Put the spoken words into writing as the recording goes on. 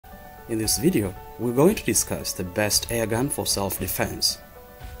In this video, we're going to discuss the best airgun for self-defense.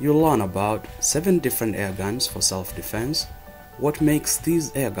 You'll learn about 7 different airguns for self-defense, what makes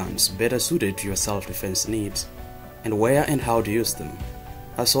these airguns better suited to your self-defense needs, and where and how to use them.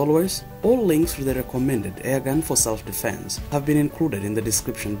 As always, all links to the recommended airgun for self-defense have been included in the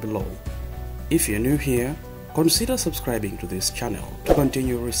description below. If you're new here, consider subscribing to this channel to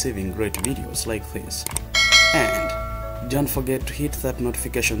continue receiving great videos like this. And don't forget to hit that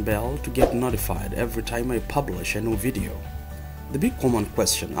notification bell to get notified every time I publish a new video. The big common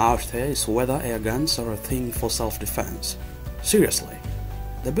question out there is whether airguns are a thing for self-defense. Seriously,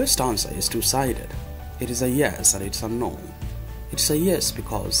 the best answer is two-sided. It is a yes and it's a no. It's a yes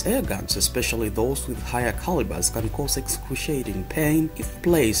because airguns, especially those with higher calibers, can cause excruciating pain if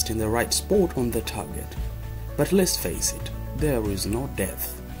placed in the right spot on the target. But let's face it, there is no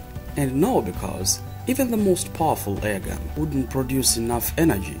death. And no, because even the most powerful airgun wouldn't produce enough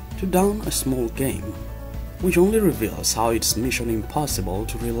energy to down a small game, which only reveals how it's mission impossible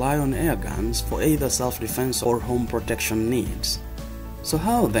to rely on airguns for either self-defense or home protection needs. So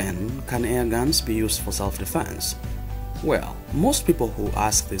how then can airguns be used for self-defense? Well, most people who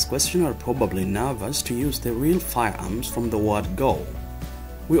ask this question are probably nervous to use the real firearms from the word go.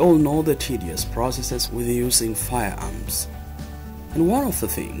 We all know the tedious processes with using firearms. And one of the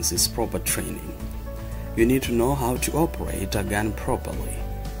things is proper training. You need to know how to operate a gun properly.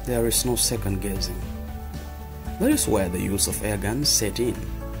 There is no second guessing. That is where the use of airguns set in.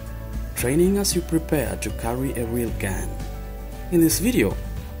 Training as you prepare to carry a real gun. In this video,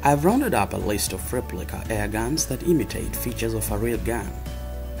 I've rounded up a list of replica airguns that imitate features of a real gun.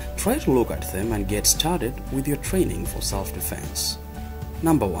 Try to look at them and get started with your training for self-defense.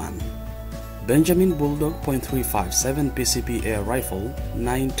 Number 1. Benjamin Bulldog .357 PCP Air Rifle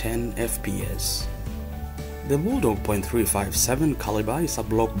 910 FPS. The Bulldog .357 caliber is a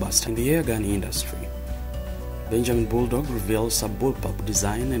blockbuster in the airgun industry. Benjamin Bulldog reveals a bullpup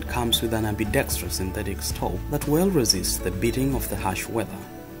design and comes with an ambidextrous synthetic stock that well resists the beating of the harsh weather.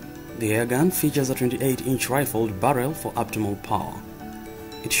 The airgun features a 28-inch rifled barrel for optimal power.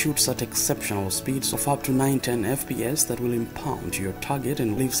 It shoots at exceptional speeds of up to 910 FPS that will impound your target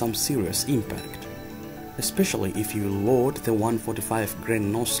and leave some serious impact, especially if you load the 145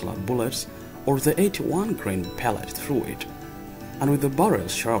 grain Nosler bullets or the 81 grain pellet through it. And with the barrel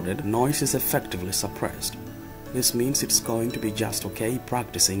shrouded, noise is effectively suppressed. This means it's going to be just okay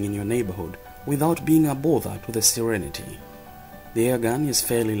practicing in your neighborhood without being a bother to the serenity. The airgun is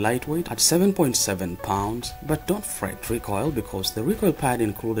fairly lightweight at 7.7 pounds, but don't fret recoil because the recoil pad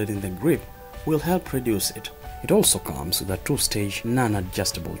included in the grip will help reduce it. It also comes with a 2-stage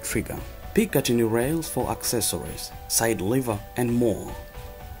non-adjustable trigger, Picatinny rails for accessories, side lever and more.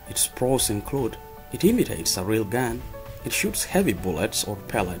 Its pros include, it imitates a real gun, it shoots heavy bullets or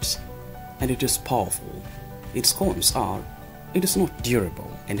pellets, and it is powerful. Its cons are, it is not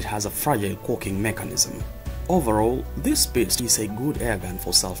durable and it has a fragile cocking mechanism. Overall, this beast is a good airgun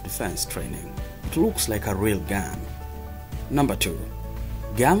for self-defense training. It looks like a real gun. Number 2.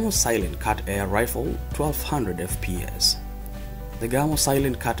 Gamo Silent Cut Air Rifle 1200 FPS. The Gamo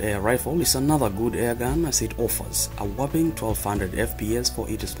Silent Cut Air Rifle is another good airgun as it offers a whopping 1200 FPS for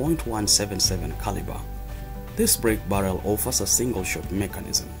its .177 caliber. This break barrel offers a single-shot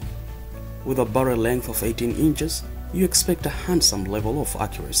mechanism. With a barrel length of 18 inches, you expect a handsome level of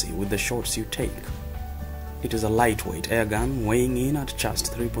accuracy with the shots you take. It is a lightweight airgun weighing in at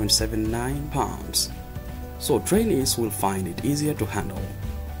just 3.79 pounds, so trainees will find it easier to handle.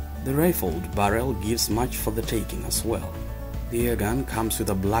 The rifled barrel gives much for the taking as well. The airgun comes with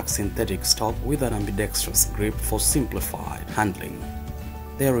a black synthetic stock with an ambidextrous grip for simplified handling.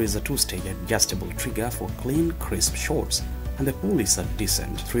 There is a 2-stage adjustable trigger for clean, crisp shots, and the pull is a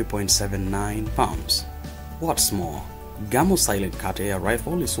decent 3.79 pounds. What's more, Gamo Silent Cut Air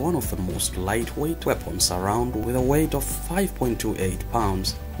Rifle is one of the most lightweight weapons around with a weight of 5.28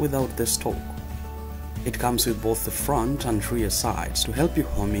 pounds without the stock. It comes with both the front and rear sides to help you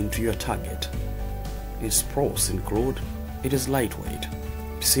home into your target. Its pros include, it is lightweight,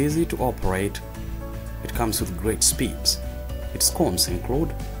 it's easy to operate, it comes with great speeds. Its cons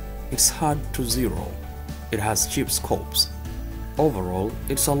include, it's hard to zero, it has cheap scopes. Overall,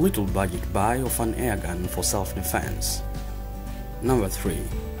 it's a little budget buy of an airgun for self-defense. Number 3.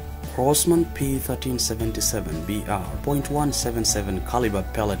 Crosman P1377BR .177 caliber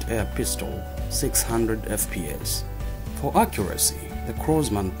pellet air pistol 600 FPS. For accuracy, the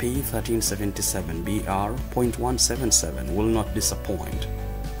Crosman P1377BR .177 will not disappoint.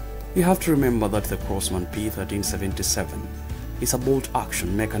 You have to remember that the Crosman P1377 is a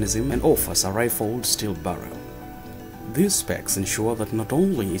bolt-action mechanism and offers a rifled steel barrel. These specs ensure that not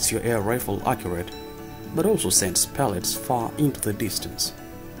only is your air rifle accurate, but also sends pellets far into the distance.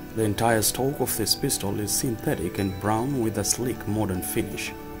 The entire stock of this pistol is synthetic and brown with a sleek modern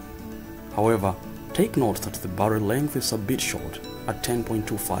finish. However, take note that the barrel length is a bit short at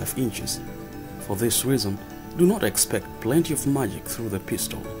 10.25 inches. For this reason, do not expect plenty of magic through the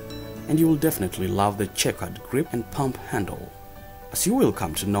pistol, and you will definitely love the checkered grip and pump handle. As you will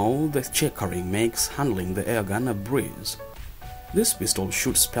come to know, the checkering makes handling the airgun a breeze. This pistol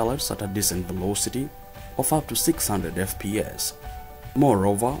shoots pellets at a decent velocity of up to 600 FPS.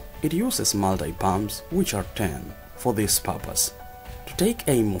 Moreover, it uses multi-pumps, which are 10, for this purpose. To take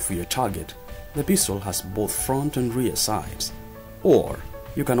aim of your target, the pistol has both front and rear sights, or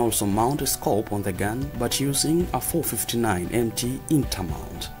you can also mount a scope on the gun but using a 459 MT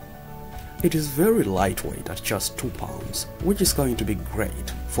intermount. It is very lightweight at just 2 pounds, which is going to be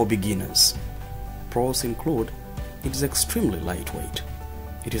great for beginners. Pros include, it is extremely lightweight,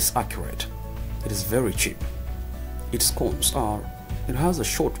 it is accurate, it is very cheap. Its cons are, it has a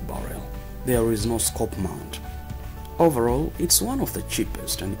short barrel, there is no scope mount. Overall, it's one of the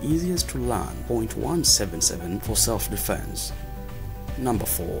cheapest and easiest to learn .177 for self-defense. Number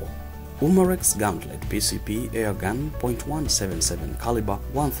 4. Umarex Gauntlet PCP Airgun .177 caliber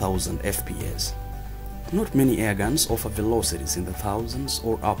 1000 FPS. Not many airguns offer velocities in the thousands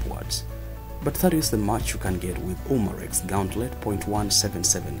or upwards, but that is the much you can get with Umarex Gauntlet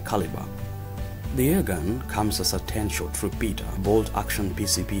 .177 caliber. The airgun comes as a 10-shot repeater bolt-action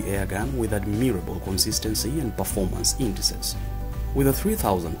PCP airgun with admirable consistency and performance indices. With a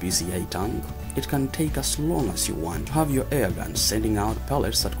 3000 PCA tank, it can take as long as you want to have your airgun sending out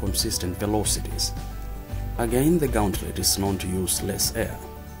pellets at consistent velocities. Again, the Gauntlet is known to use less air.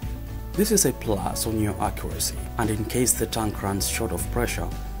 This is a plus on your accuracy, and in case the tank runs short of pressure,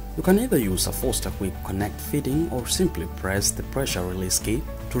 you can either use a Foster Quick Connect fitting or simply press the pressure release key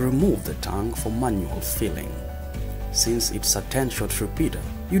to remove the tank for manual filling. Since it's a 10-shot repeater,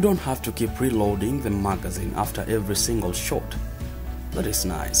 you don't have to keep reloading the magazine after every single shot. That is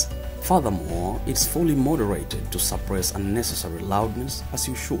nice. Furthermore, it's fully moderated to suppress unnecessary loudness as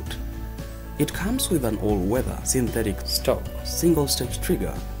you shoot. It comes with an all-weather synthetic stock, single-stage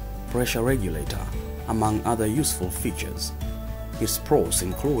trigger, pressure regulator, among other useful features. Its pros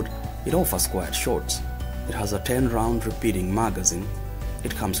include, it offers quiet shots, it has a 10-round repeating magazine,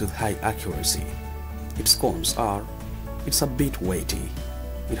 it comes with high accuracy. Its cons are, it's a bit weighty,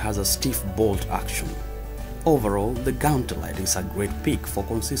 it has a stiff bolt action. Overall, the Gauntlet is a great pick for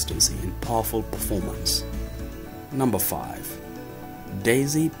consistency and powerful performance. Number 5.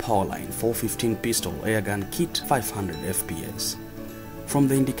 Daisy Powerline 415 Pistol Airgun Kit 500 FPS. From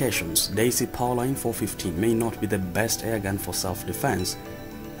the indications, Daisy Powerline 415 may not be the best airgun for self-defense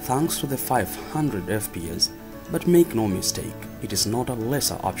thanks to the 500 FPS, but make no mistake, it is not a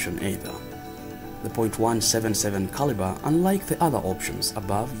lesser option either. The .177 caliber, unlike the other options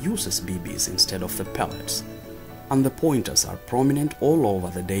above, uses BBs instead of the pellets, and the pointers are prominent all over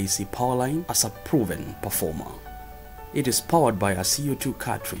the Daisy Powerline as a proven performer. It is powered by a CO2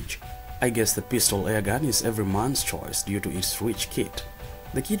 cartridge. I guess the pistol airgun is every man's choice due to its rich kit.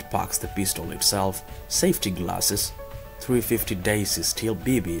 The kit packs the pistol itself, safety glasses, 350 Daisy steel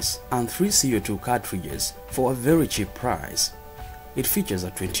BBs, and 3 CO2 cartridges for a very cheap price. It features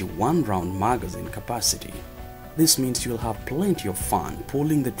a 21-round magazine capacity. This means you'll have plenty of fun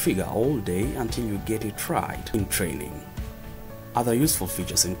pulling the trigger all day until you get it right in training. Other useful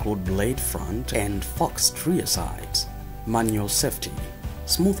features include blade front and foxed rear sides, manual safety,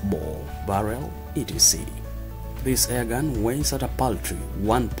 smooth ball, barrel, etc. This airgun weighs at a paltry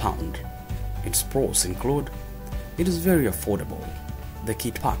 1 pound. Its pros include, it is very affordable, the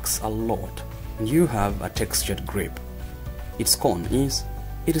kit packs a lot, and you have a textured grip. Its con is,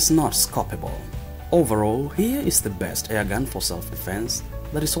 it is not scopable. Overall, here is the best airgun for self-defense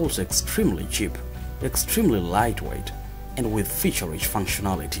that is also extremely cheap, extremely lightweight, and with feature-rich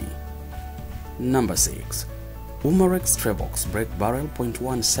functionality. Number 6. Umarex Trevox Break Barrel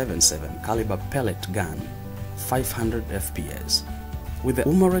 .177 caliber pellet gun 500 FPS. With the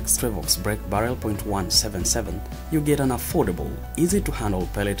Umarex Trevox Break Barrel .177, you get an affordable, easy-to-handle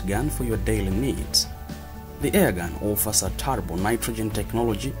pellet gun for your daily needs. The airgun offers a turbo nitrogen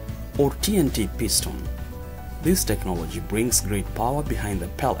technology or TNT piston. This technology brings great power behind the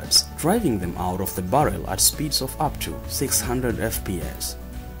pellets, driving them out of the barrel at speeds of up to 600 FPS.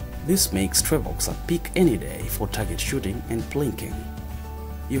 This makes Trevox a pick any day for target shooting and plinking.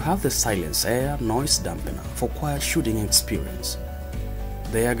 You have the silence air noise dampener for quiet shooting experience.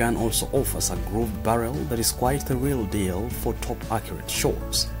 The airgun also offers a grooved barrel that is quite the real deal for top accurate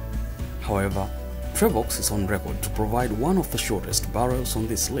shots. However, Trevox is on record to provide one of the shortest barrels on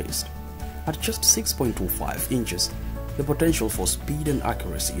this list. At just 6.25 inches, the potential for speed and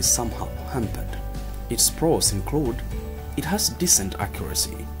accuracy is somehow hampered. Its pros include: it has decent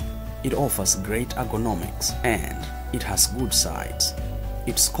accuracy, it offers great ergonomics, and it has good sights.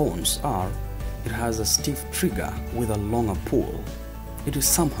 Its cons are: it has a stiff trigger with a longer pull. It is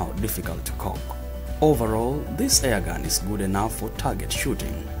somehow difficult to cock. Overall, this airgun is good enough for target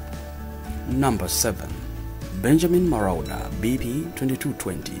shooting. Number 7. Benjamin Marauder BP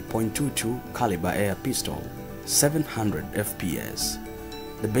 2220.22 caliber air pistol, 700 FPS.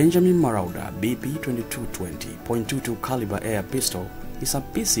 The Benjamin Marauder BP 2220.22 caliber air pistol is a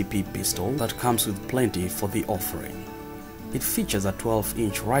PCP pistol that comes with plenty for the offering. It features a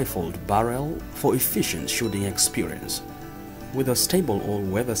 12-inch rifled barrel for efficient shooting experience. With a stable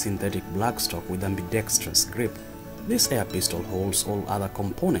all-weather synthetic blackstock with ambidextrous grip, this air pistol holds all other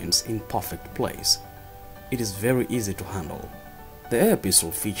components in perfect place. It is very easy to handle. The air pistol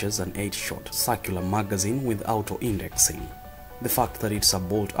features an 8-shot circular magazine with auto-indexing. The fact that it's a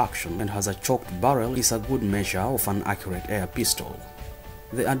bolt action and has a choked barrel is a good measure of an accurate air pistol.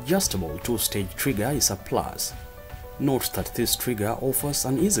 The adjustable 2-stage trigger is a plus. Note that this trigger offers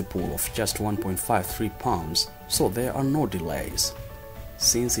an easy pull of just 1.53 pounds, so there are no delays.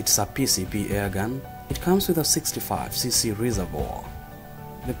 Since it's a PCP airgun, it comes with a 65cc reservoir.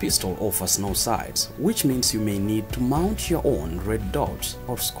 The pistol offers no sights, which means you may need to mount your own red dots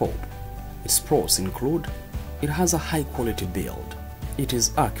or scope. Its pros include: it has a high-quality build, it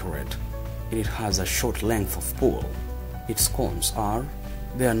is accurate, and it has a short length of pull. Its cons are: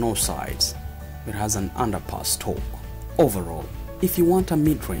 there are no sights, it has an underpass torque. Overall, if you want a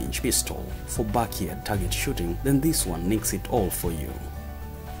mid-range pistol for backyard target shooting, then this one nicks it all for you.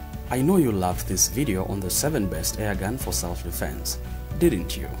 I know you loved this video on the 7 best airgun for self-defense,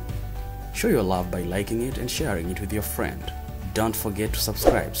 didn't you? Show your love by liking it and sharing it with your friend. Don't forget to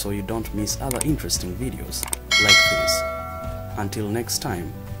subscribe so you don't miss other interesting videos like this. Until next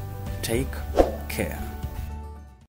time, take care.